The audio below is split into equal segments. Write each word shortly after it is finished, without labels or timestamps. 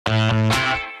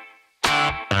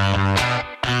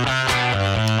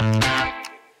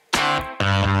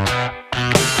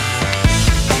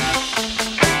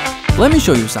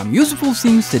show you some useful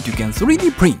things that you can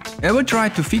 3D print. Ever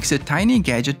tried to fix a tiny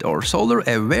gadget or solder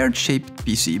a weird-shaped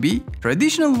PCB?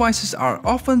 Traditional devices are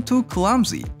often too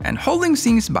clumsy, and holding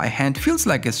things by hand feels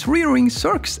like a three-ring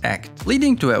circus act,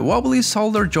 leading to a wobbly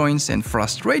solder joints and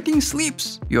frustrating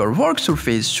slips. Your work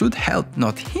surface should help,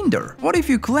 not hinder. What if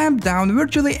you clamp down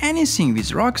virtually anything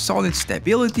with rock-solid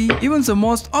stability, even the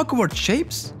most awkward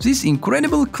shapes? This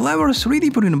incredible, clever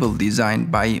 3D printable design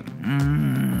by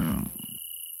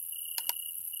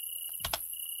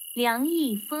The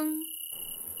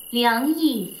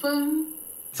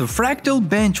Fractal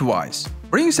Bench Vise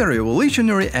brings a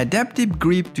revolutionary adaptive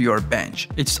grip to your bench.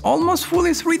 It's almost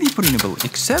fully 3D printable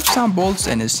except some bolts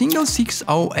and a single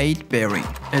 608 bearing.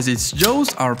 As its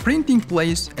jaws are printing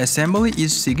place, assembly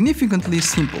is significantly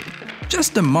simple.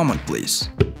 Just a moment, please.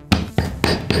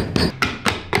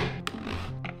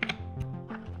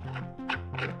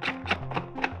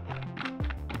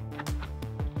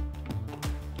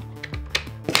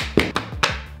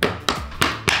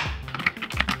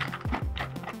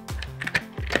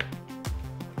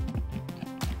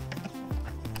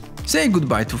 Say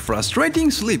goodbye to frustrating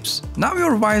slips. Now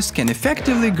your vise can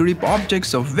effectively grip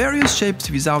objects of various shapes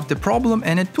without the problem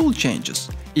any tool changes.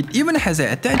 It even has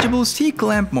a attachable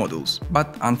C-clamp models,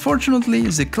 but unfortunately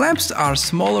the clamps are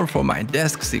smaller for my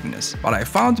desk thickness, but I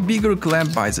found bigger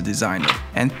clamp by the designer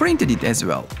and printed it as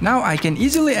well. Now I can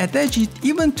easily attach it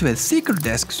even to a thicker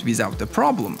desk without a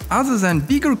problem. Other than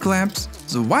bigger clamps,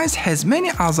 the vise has many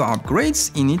other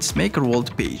upgrades in its Maker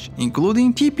Vault page,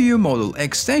 including TPU model,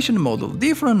 extension model,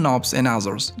 different knobs and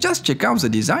others. Just check out the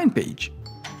design page.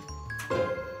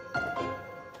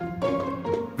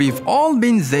 We've all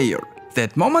been there.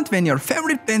 That moment when your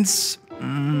favorite pens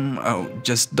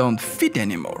just don't fit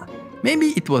anymore. Maybe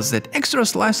it was that extra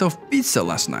slice of pizza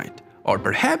last night. Or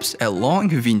perhaps a long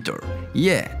winter.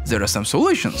 Yeah, there are some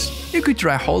solutions. You could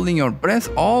try holding your breath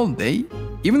all day.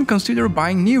 Even consider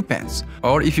buying new pens.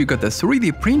 Or if you got a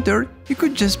 3D printer, you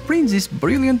could just print this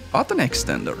brilliant button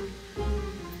extender.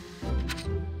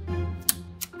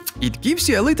 It gives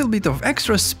you a little bit of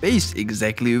extra space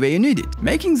exactly where you need it,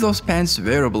 making those pants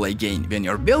wearable again when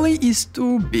your belly is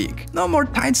too big. No more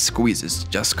tight squeezes,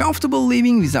 just comfortable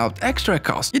living without extra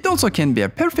cost. It also can be a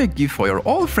perfect gift for your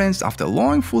old friends after a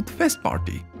long food fest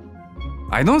party.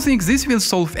 I don't think this will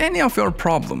solve any of your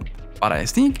problem, but I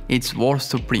think it's worth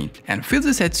to print and feel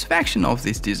the satisfaction of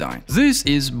this design. This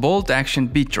is bolt action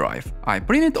bit drive. I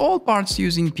printed all parts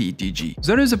using PETG.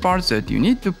 There is a part that you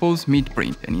need to pause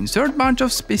mid-print and insert bunch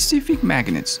of specific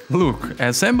magnets. Look,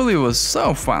 assembly was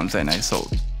so fun than I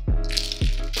thought.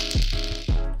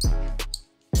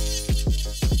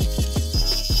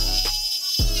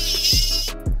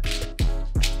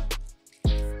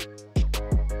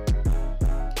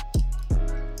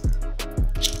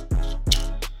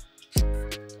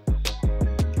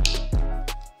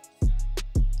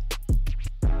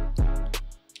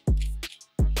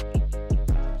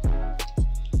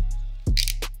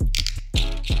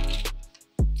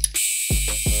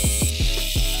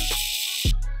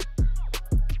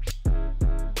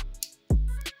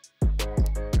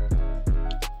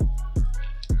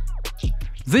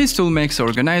 This tool makes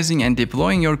organizing and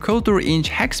deploying your quarter-inch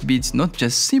hex bits not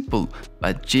just simple,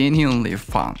 but genuinely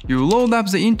fun. You load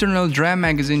up the internal dram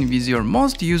magazine with your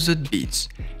most used bits,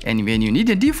 and when you need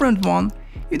a different one,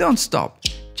 you don't stop,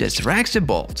 just rack the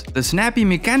bolt. The snappy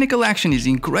mechanical action is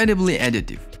incredibly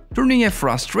additive, turning a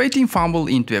frustrating fumble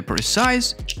into a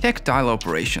precise, tactile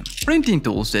operation. Printing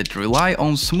tools that rely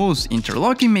on smooth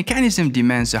interlocking mechanism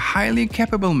demands a highly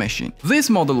capable machine. This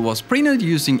model was printed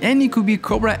using Anycubic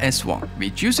Kobra S1,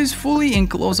 which uses fully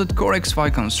enclosed Core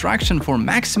X5 construction for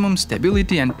maximum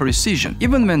stability and precision.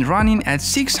 Even when running at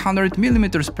 600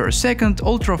 mm per second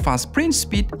ultra-fast print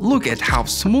speed, look at how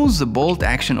smooth the bolt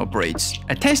action operates.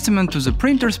 A testament to the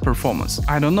printer's performance.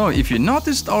 I don't know if you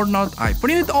noticed or not, I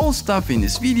printed all stuff in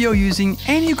this video using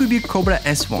Anycubic Kobra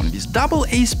S1 with double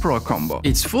Ace Pro combo.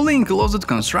 Its fully enclosed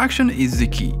construction is the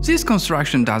key. This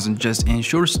construction doesn't just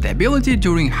ensure stability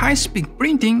during high-speed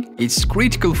printing, it's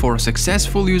critical for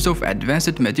successful use of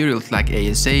advanced materials like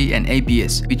ASA and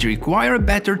ABS, which require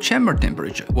better chamber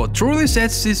temperature. What truly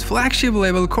sets this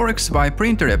flagship-level Core X5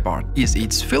 printer apart is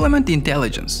its filament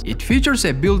intelligence. It features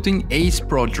a built-in Ace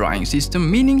Pro drying system,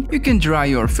 meaning you can dry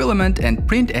your filament and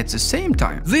print at the same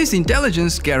time. This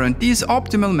intelligence guarantees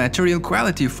optimal material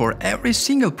quality for every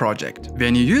single project.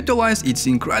 When you utilize its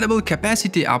incredible compatible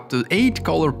capacity up to 8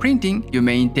 color printing, you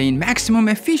maintain maximum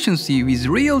efficiency with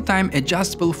real-time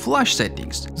adjustable flush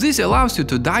settings. This allows you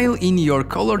to dial in your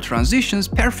color transitions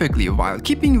perfectly while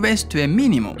keeping waste to a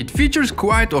minimum. It features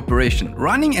quiet operation,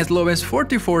 running as low as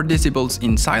 44 decibels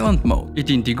in silent mode.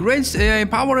 It integrates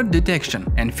AI-powered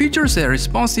detection and features a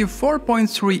responsive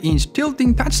 4.3-inch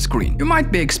tilting touchscreen. You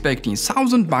might be expecting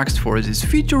 $1,000 for this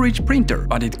feature-rich printer,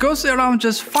 but it costs around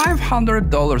just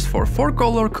 $500 for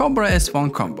 4-color Kobra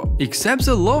S1 Combo. Except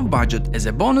the low budget, as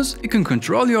a bonus, you can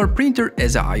control your printer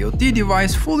as an IoT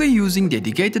device fully using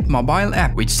dedicated mobile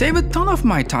app, which saved a ton of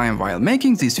my time while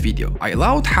making this video. I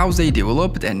loved how they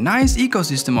developed a nice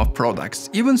ecosystem of products,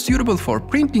 even suitable for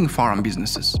printing farm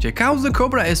businesses. Check out the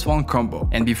Kobra S1 Combo,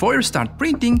 and before you start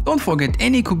printing, don't forget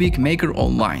Anycubic Maker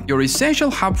Online, your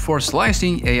essential hub for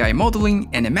slicing, AI modeling,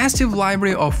 and a massive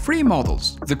library of free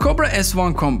models. The Kobra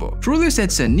S1 Combo truly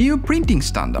sets a new printing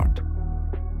standard.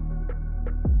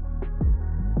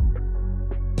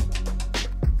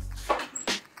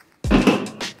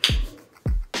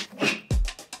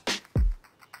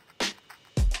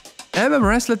 Have a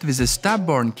bracelet with a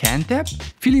stub-borne can tap?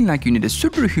 Feeling like you need a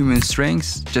superhuman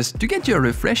strength just to get your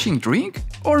refreshing drink?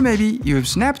 Or maybe you've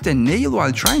snapped a nail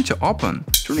while trying to open,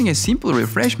 turning a simple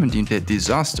refreshment into a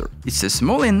disaster. It's a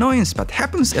small annoyance but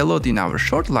happens a lot in our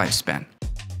short lifespan.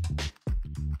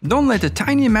 Don't let a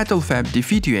tiny metal fab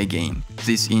defeat you again.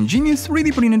 This ingenious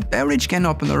 3D printed beverage can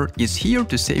opener is here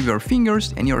to save your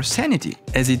fingers and your sanity.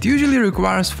 As it usually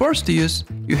requires force to use,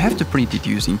 you have to print it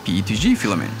using PETG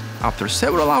filament. After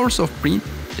several hours of print,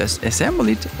 just assemble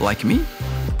it like me.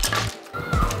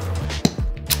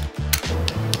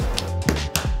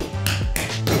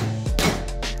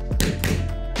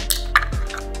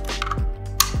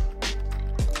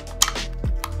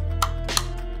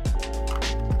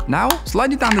 Now,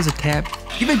 slide it under the tab,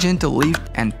 give a gentle lift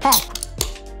and pop!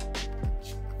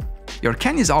 Your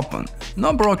can is open,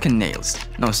 no broken nails,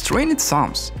 no strained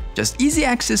thumbs, just easy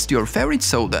access to your favorite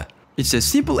soda. It's a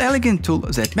simple, elegant tool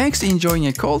that makes enjoying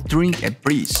a cold drink a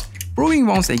breeze, proving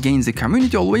once again the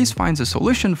community always finds a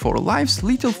solution for life's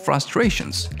little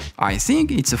frustrations. I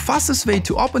think it's the fastest way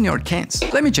to open your cans.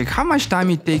 Let me check how much time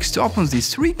it takes to open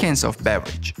these 3 cans of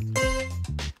beverage.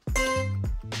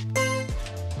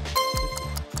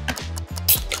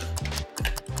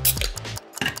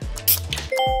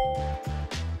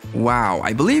 Wow,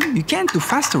 I believe you can't do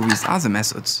faster with other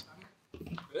methods.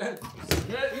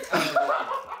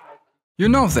 You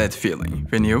know that feeling,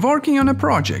 when you're working on a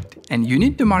project and you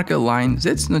need to mark a line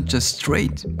that's not just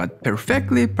straight, but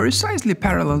precisely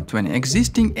parallel to an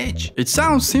existing edge. It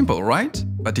sounds simple, right?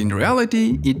 But in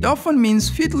reality, it often means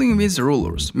fiddling with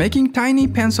rulers, making tiny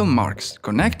pencil marks,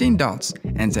 connecting dots,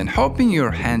 and then hoping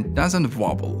your hand doesn't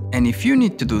wobble. And if you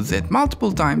need to do that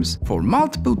multiple times, for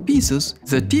multiple pieces,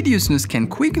 the tediousness can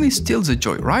quickly steal the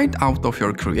joy right out of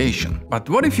your creation. But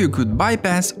what if you could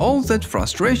bypass all that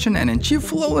frustration and achieve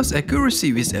flawless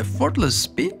accuracy with effortless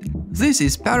speed? This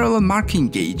is Parallel Marking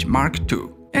Gauge Mark II.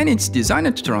 And it's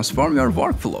designed to transform your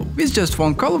workflow. With just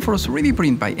one colorful 3D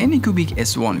print by Anycubic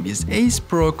S1 with Ace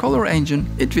Pro color engine,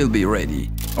 it will be ready.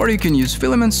 Or you can use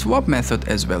filament swap method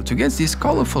as well to get this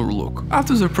colorful look.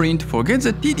 After the print, forget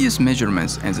the tedious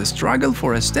measurements and the struggle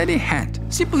for a steady hand.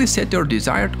 Simply set your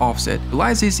desired offset,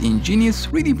 apply this ingenious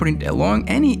 3D print along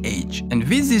any edge. And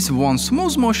with this one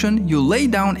smooth motion, you lay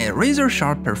down a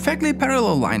razor-sharp, perfectly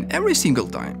parallel line every single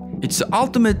time. It's the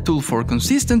ultimate tool for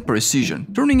consistent precision,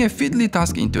 turning a fiddly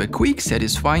task into a quick,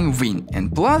 satisfying win.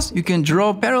 And plus, you can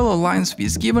draw parallel lines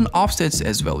with given offsets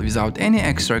as well without any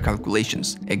extra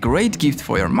calculations. A great gift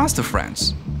for your master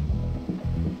friends.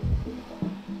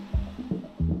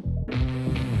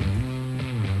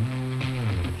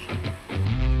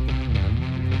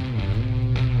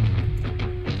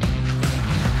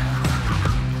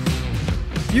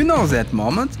 You know that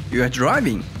moment? You are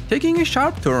driving, taking a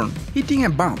sharp turn, hitting a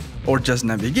bump, or just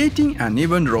navigating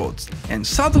uneven roads, and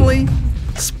suddenly,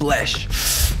 splash!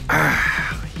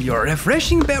 Your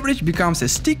refreshing beverage becomes a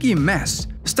sticky mess.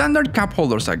 Standard cup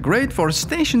holders are great for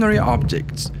stationary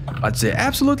objects, but they're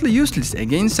absolutely useless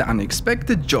against the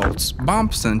unexpected jolts,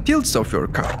 bumps and tilts of your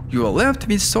car. You are left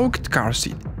with soaked car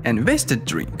seat and wasted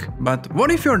drink. But what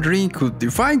if your drink could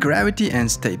defy gravity and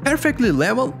stay perfectly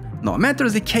level, no matter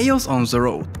the chaos on the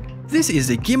road? This is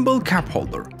a Gimbal Cup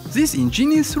Holder. This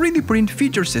ingenious 3D print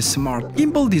features a smart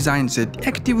gimbal design that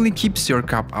actively keeps your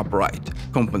cup upright,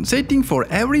 compensating for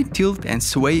every tilt and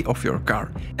sway of your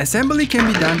car. Assembly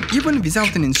can be done even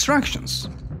without any instructions.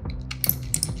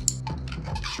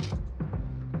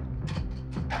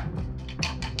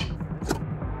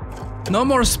 No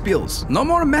more spills, no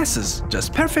more messes,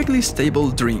 just perfectly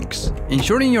stable drinks,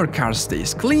 ensuring your car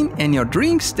stays clean and your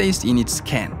drink stays in its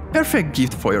can. Perfect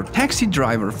gift for your taxi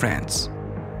driver friends.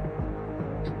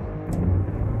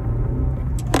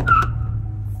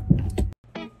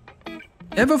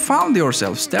 Ever found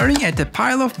yourself staring at a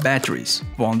pile of batteries,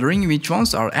 wondering which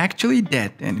ones are actually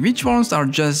dead and which ones are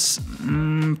just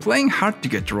playing hard to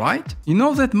get right? You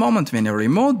know that moment when a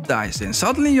remote dies and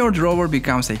suddenly your drawer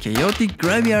becomes a chaotic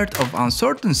graveyard of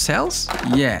uncertain cells?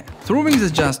 Yeah, throwing the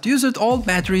just used old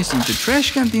batteries into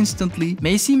trash can instantly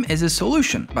may seem as a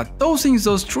solution, but tossing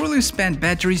those truly spent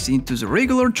batteries into the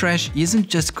regular trash isn't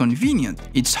just convenient,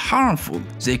 it's harmful.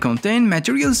 They contain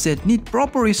materials that need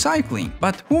proper recycling,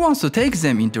 but who wants to take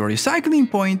them into a recycling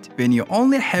point when you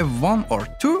only have one or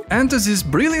two? Enter this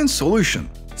brilliant solution,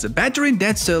 the battery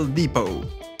DeadCell Depot.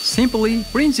 Simply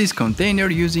print this container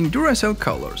using DuraCell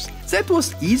colors. That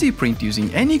was easy print using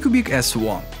Anycubic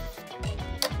S1.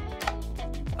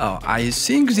 Oh, I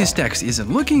think this text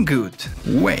isn't looking good.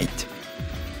 Wait.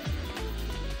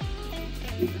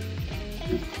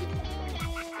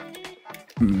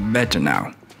 Better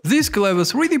now. This clever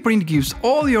 3D print gives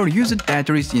all your used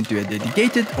batteries into a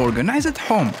dedicated, organized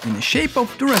home in the shape of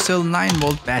DuraCell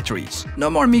 9V batteries. No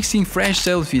more mixing fresh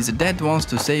cells with the dead ones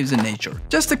to save the nature.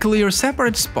 Just a clear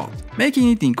separate spot,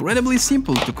 making it incredibly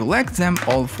simple to collect them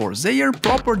all for their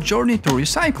proper journey to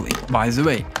recycling. By the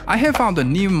way, I have found a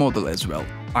new model as well.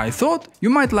 I thought you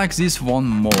might like this one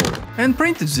more, and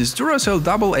printed this DuraCell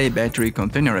AA battery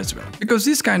container as well, because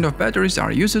this kind of batteries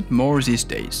are used more these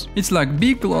days. It's like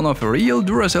big clone of a real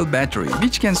DuraCell battery,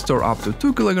 which can store up to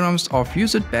 2 kg of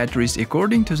used batteries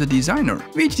according to the designer.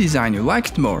 Which design you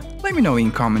liked more? Let me know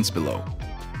in comments below.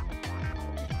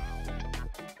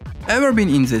 Ever been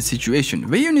in that situation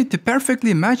where you need to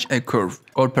perfectly match a curve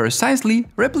or precisely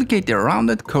replicate a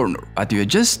rounded corner, but you're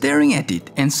just staring at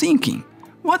it and thinking,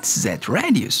 what's that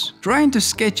radius? Trying to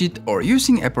sketch it or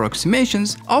using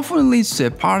approximations often leads to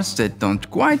parts that don't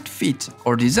quite fit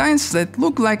or designs that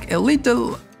look like a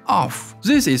little off.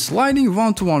 This is sliding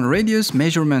 1:1 radius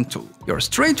measurement tool, your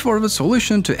straightforward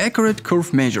solution to accurate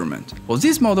curve measurement. For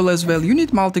this model as well, you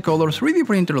need multicolor 3D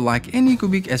printer like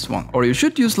Anycubic S1, or you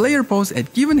should use layer pose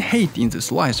at given height in the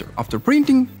slicer. After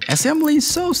printing, assembly is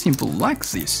so simple like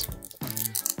this.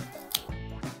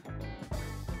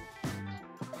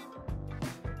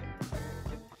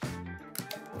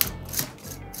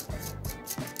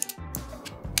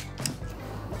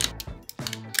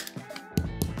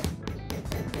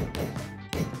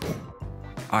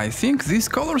 I think this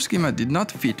color schema did not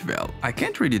fit well. I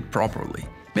can't read it properly.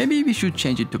 Maybe we should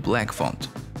change it to black font.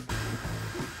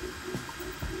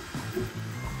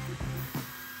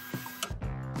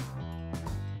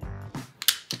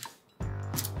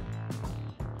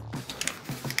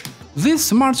 This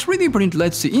smart 3D print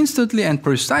lets you instantly and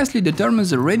precisely determine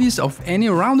the radius of any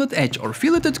rounded edge or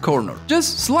filleted corner.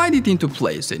 Just slide it into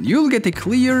place and you'll get a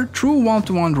clear, true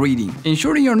 1:1 reading,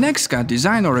 ensuring your next cut,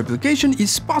 design or application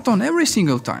is spot on every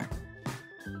single time.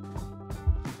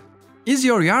 Is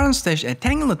your yarn stash a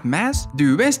tangled mess? Do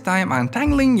you waste time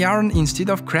untangling yarn instead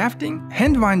of crafting?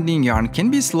 Hand winding yarn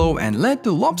can be slow and lead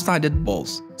to lopsided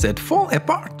balls that fall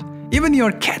apart. Even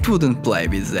your cat wouldn't play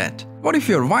with that. What if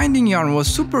your winding yarn was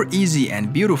super easy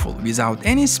and beautiful without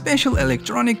any special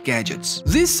electronic gadgets?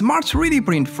 This smart 3D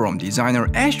print from designer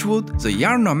Ashwood, the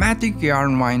Yarn-O-Matic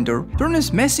yarn winder,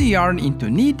 turns messy yarn into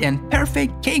neat and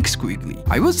perfect cakes quickly.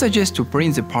 I would suggest to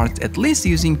print the parts at least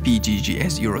using PGG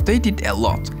as you rotate it a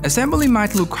lot. Assembly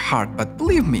might look hard, but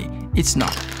believe me, it's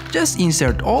not. Just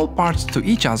insert all parts to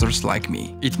each other's like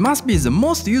me. It must be the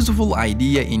most useful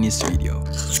idea in this video.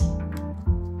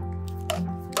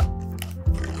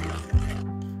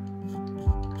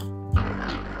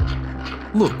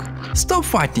 Look, stop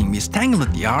fighting with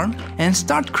tangled yarn and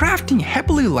start crafting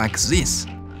happily like this.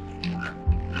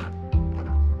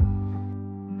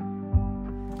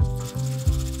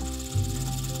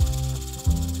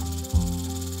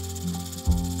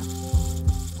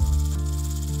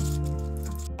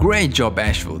 Great job,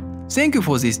 Ashwood! Thank you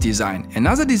for this design.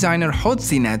 Another designer, Hot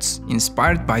Zinets,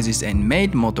 inspired by this and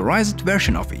made motorized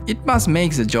version of it. It must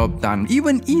make the job done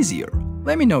even easier.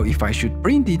 Let me know if I should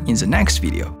print it in the next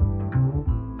video.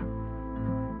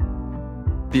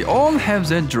 We all have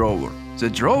that drawer. The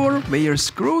drawer where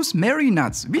screws marry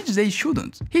nuts, which they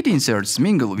shouldn't. Heat inserts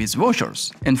mingle with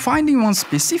washers. And finding one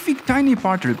specific tiny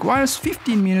part requires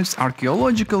 15 minutes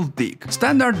archaeological dig.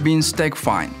 Standard bins stack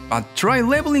fine, but try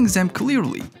labeling them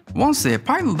clearly. Once they're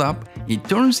piled up, it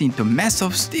turns into mess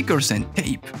of stickers and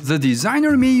tape. The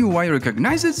designer MIUI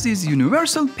recognizes this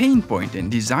universal pain point and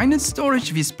designed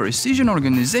storage with precision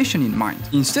organization in mind.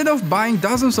 Instead of buying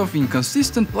dozens of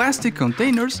inconsistent plastic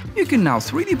containers, you can now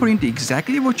 3D print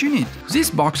exactly what you need.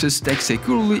 These boxes stack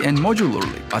securely and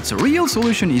modularly, but the real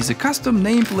solution is a custom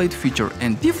nameplate feature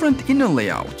and different inner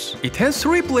layouts. It has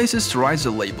 3 places to write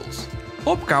the labels: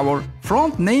 top cover,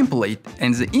 front nameplate,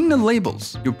 and the inner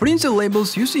labels. You print the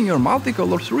labels using your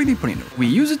multicolor 3D printer. We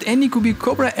used Anycubic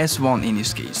Kobra S1 in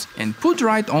this case, and put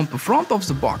right onto front of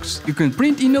the box. You can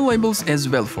print inner labels as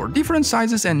well for different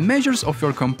sizes and measures of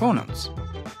your components.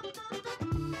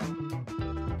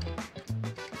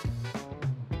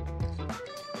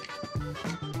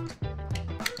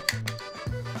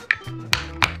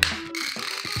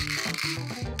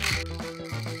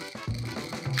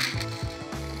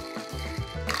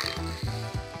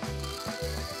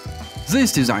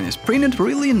 This design is printed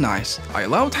really nice. I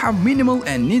loved how minimal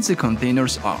and neat the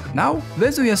containers are. Now,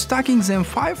 whether you are stacking them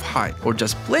 5 high or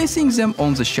just placing them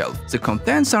on the shelf, the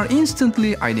contents are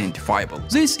instantly identifiable.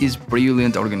 This is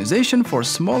brilliant organization for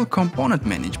small component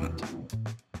management.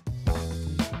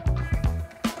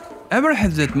 Ever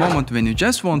had that moment when you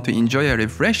just want to enjoy a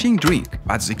refreshing drink,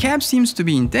 but the cap seems to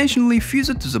be intentionally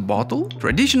fused to the bottle?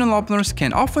 Traditional openers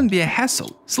can often be a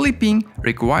hassle, slipping,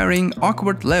 requiring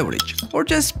awkward leverage, or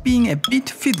just being a bit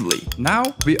fiddly. Now,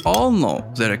 we all know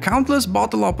there are countless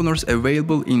bottle openers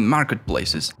available in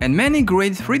marketplaces, and many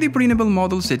great 3D printable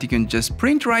models that you can just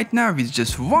print right now with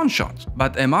just one shot.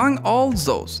 But among all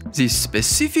those, this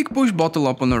specific push bottle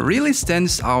opener really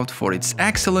stands out for its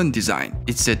excellent design.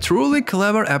 It's a truly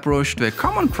clever approach to a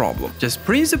common problem. Just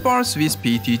print the parts with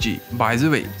PETG. By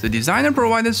the way, the designer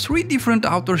provided 3 different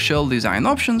outer shell design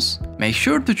options. Make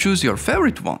sure to choose your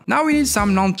favorite one. Now we need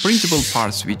some non-printable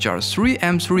parts, which are 3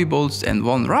 M3 bolts and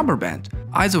 1 rubber band.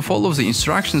 Either follow the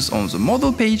instructions on the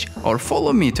model page or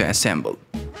follow me to assemble.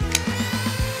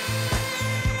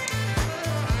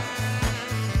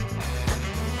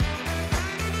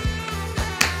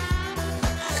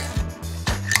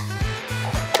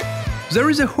 There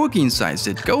is a hook inside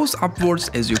that goes upwards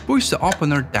as you push the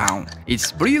opener down. Its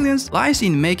brilliance lies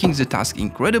in making the task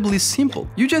incredibly simple.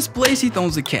 You just place it on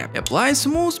the cap, apply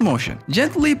smooth motion,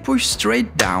 gently push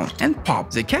straight down and pop.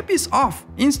 The cap is off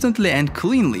instantly and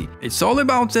cleanly. It's all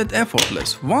about that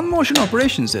effortless, one-motion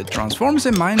operation that transforms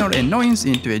a minor annoyance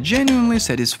into a genuinely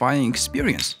satisfying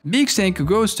experience. Big thank you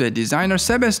goes to a designer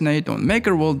Sebastian on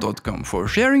MakerWorld.com for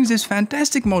sharing this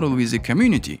fantastic model with the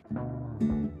community.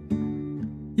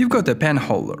 You've got a pen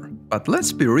holder, but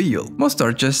let's be real, most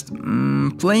are just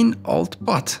plain old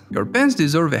pot. Your pens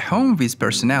deserve a home with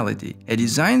personality, a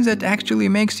design that actually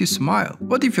makes you smile.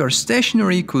 What if your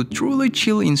stationery could truly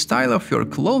chill in style of your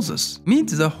clothes? Meet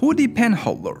the Hoodie Pen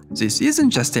Holder. This isn't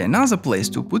just another place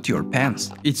to put your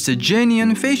pens. It's a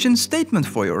genuine fashion statement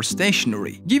for your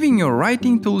stationery, giving your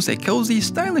writing tools a cozy,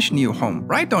 stylish new home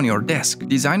right on your desk.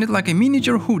 Designed like a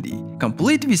miniature hoodie,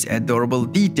 complete with adorable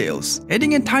details,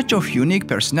 adding a touch of unique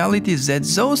personality that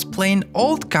those plain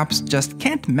old cups just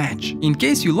can't match. In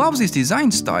case you love this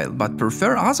design style but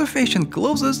prefer other fashion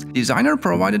clothes, designer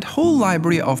provided whole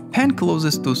library of pen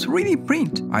clothes to 3D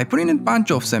print. I printed bunch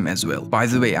of them as well. By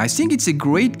the way, I think it's a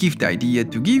great gift idea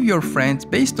to give your friends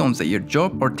based on their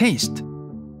job or taste.